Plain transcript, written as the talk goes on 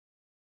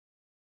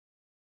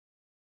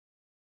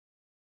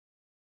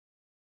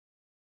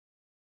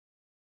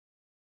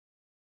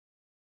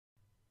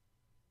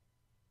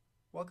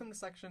Welcome to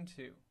Section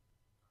 2.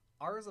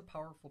 R is a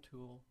powerful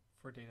tool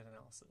for data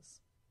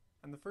analysis,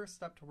 and the first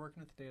step to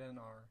working with data in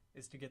R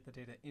is to get the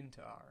data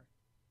into R.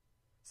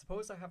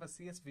 Suppose I have a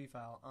CSV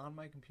file on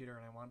my computer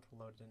and I want to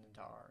load it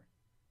into R.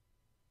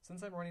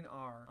 Since I'm running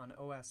R on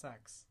OS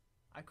X,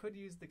 I could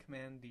use the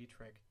Command D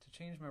trick to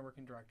change my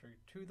working directory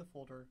to the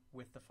folder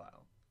with the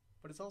file,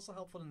 but it's also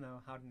helpful to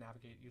know how to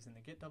navigate using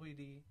the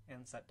getWD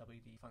and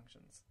setWD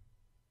functions.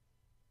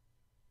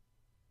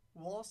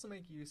 We'll also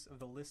make use of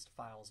the list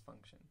files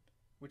function,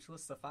 which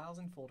lists the files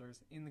and folders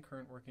in the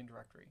current working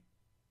directory.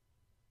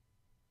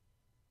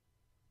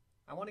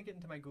 I want to get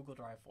into my Google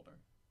Drive folder,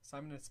 so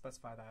I'm going to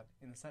specify that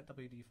in the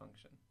setWD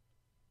function.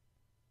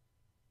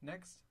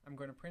 Next, I'm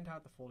going to print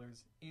out the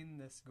folders in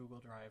this Google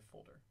Drive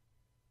folder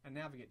and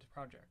navigate to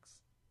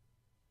projects.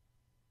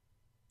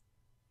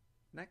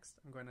 Next,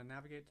 I'm going to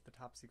navigate to the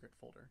top secret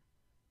folder,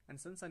 and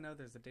since I know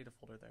there's a data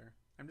folder there,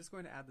 I'm just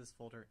going to add this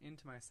folder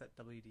into my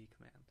setWD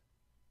command.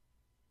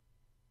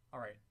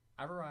 Alright,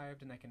 I've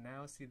arrived and I can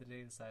now see the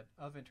dataset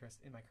of interest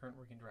in my current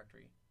working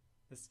directory,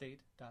 the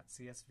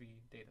state.csv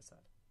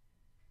dataset.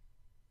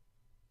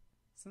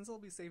 Since I'll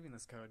be saving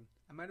this code,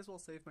 I might as well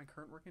save my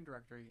current working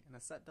directory in a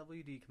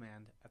setWD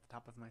command at the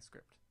top of my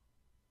script.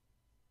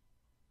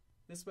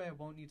 This way I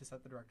won't need to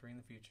set the directory in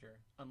the future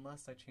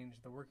unless I change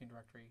the working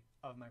directory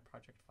of my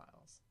project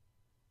files.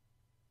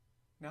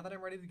 Now that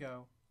I'm ready to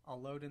go,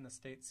 I'll load in the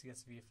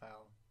state.csv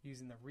file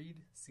using the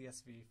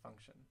read.csv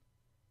function,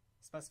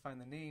 specifying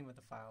the name of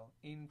the file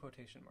in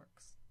quotation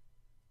marks.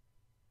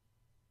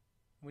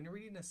 When you're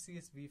reading a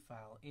CSV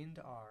file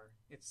into R,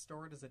 it's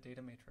stored as a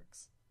data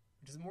matrix,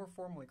 which is more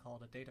formally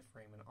called a data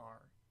frame in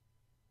R.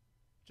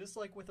 Just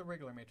like with a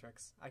regular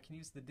matrix, I can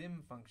use the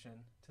dim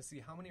function to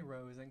see how many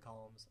rows and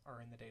columns are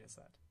in the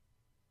dataset.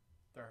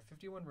 There are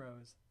 51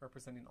 rows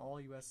representing all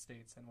US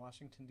states and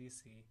Washington,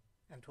 D.C.,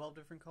 and 12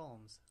 different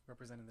columns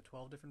representing the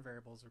 12 different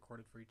variables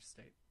recorded for each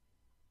state.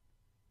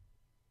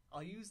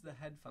 I'll use the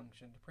head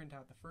function to print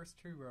out the first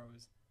 2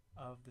 rows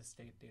of the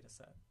state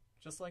dataset,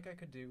 just like I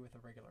could do with a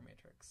regular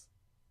matrix.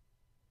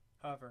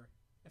 However,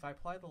 if I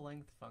apply the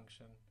length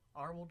function,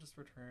 R will just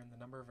return the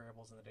number of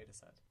variables in the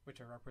dataset, which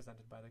are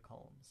represented by the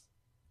columns.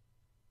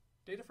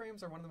 Data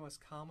frames are one of the most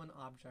common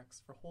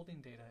objects for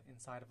holding data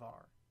inside of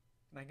R,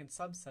 and I can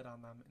subset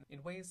on them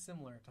in ways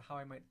similar to how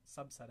I might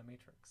subset a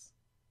matrix.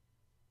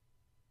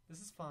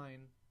 This is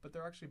fine, but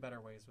there are actually better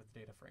ways with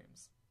data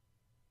frames.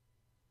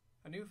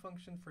 A new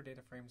function for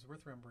data frames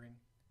worth remembering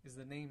is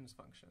the names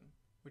function,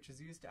 which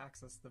is used to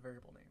access the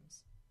variable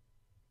names.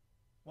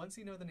 Once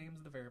you know the names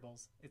of the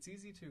variables, it's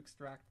easy to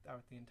extract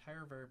out the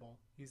entire variable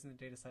using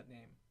the dataset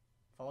name,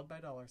 followed by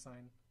 $,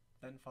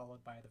 then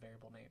followed by the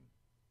variable name.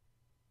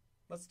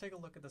 Let's take a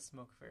look at the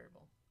smoke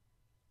variable.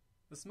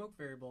 The smoke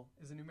variable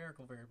is a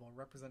numerical variable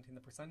representing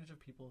the percentage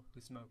of people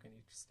who smoke in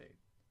each state.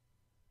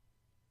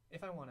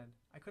 If I wanted,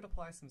 I could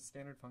apply some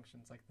standard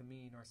functions like the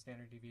mean or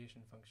standard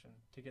deviation function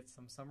to get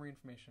some summary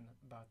information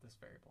about this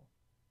variable.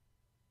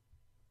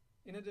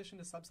 In addition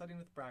to subsetting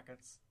with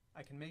brackets,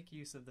 I can make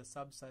use of the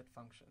subset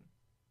function.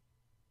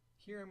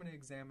 Here I'm going to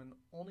examine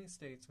only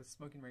states with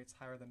smoking rates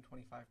higher than 25%.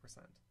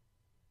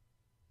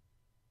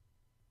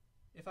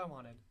 If I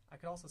wanted, I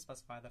could also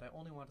specify that I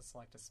only want to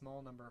select a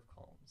small number of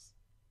columns.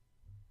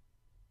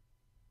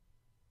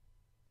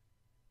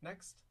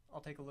 Next,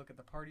 I'll take a look at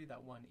the party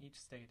that won each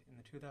state in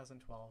the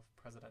 2012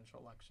 presidential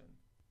election.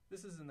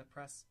 This is in the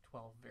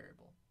press12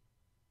 variable.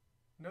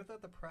 Note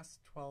that the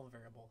press12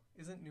 variable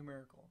isn't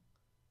numerical,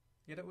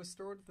 yet it was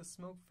stored with the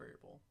smoke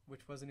variable,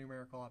 which was a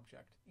numerical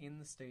object, in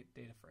the state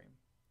data frame.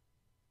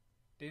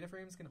 Data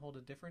frames can hold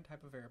a different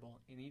type of variable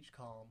in each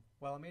column,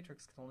 while a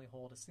matrix can only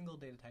hold a single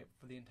data type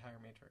for the entire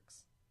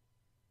matrix.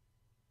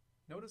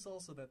 Notice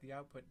also that the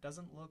output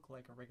doesn't look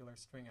like a regular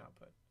string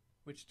output,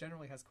 which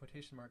generally has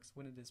quotation marks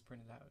when it is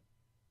printed out.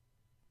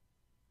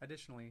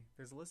 Additionally,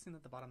 there's a listing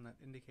at the bottom that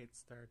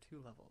indicates there are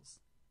 2 levels.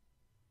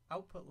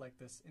 Output like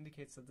this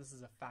indicates that this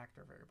is a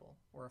factor variable,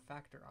 or a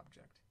factor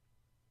object.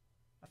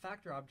 A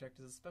factor object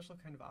is a special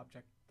kind of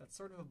object that's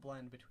sort of a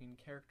blend between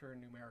character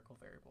and numerical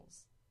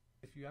variables.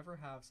 If you ever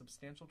have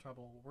substantial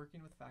trouble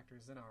working with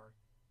factors in R,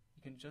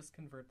 you can just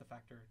convert the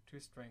factor to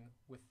a string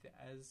with the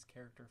as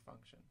character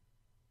function.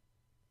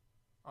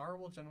 R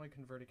will generally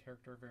convert a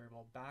character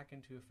variable back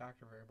into a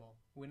factor variable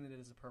when it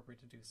is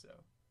appropriate to do so.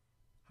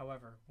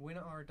 However, when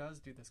R does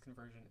do this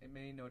conversion, it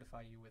may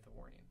notify you with a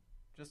warning.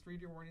 Just read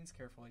your warnings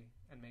carefully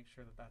and make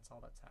sure that that's all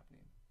that's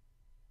happening.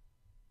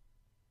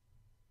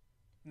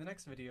 In the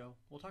next video,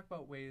 we'll talk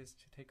about ways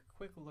to take a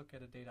quick look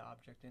at a data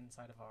object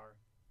inside of R,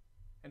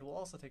 and we'll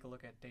also take a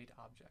look at date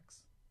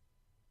objects.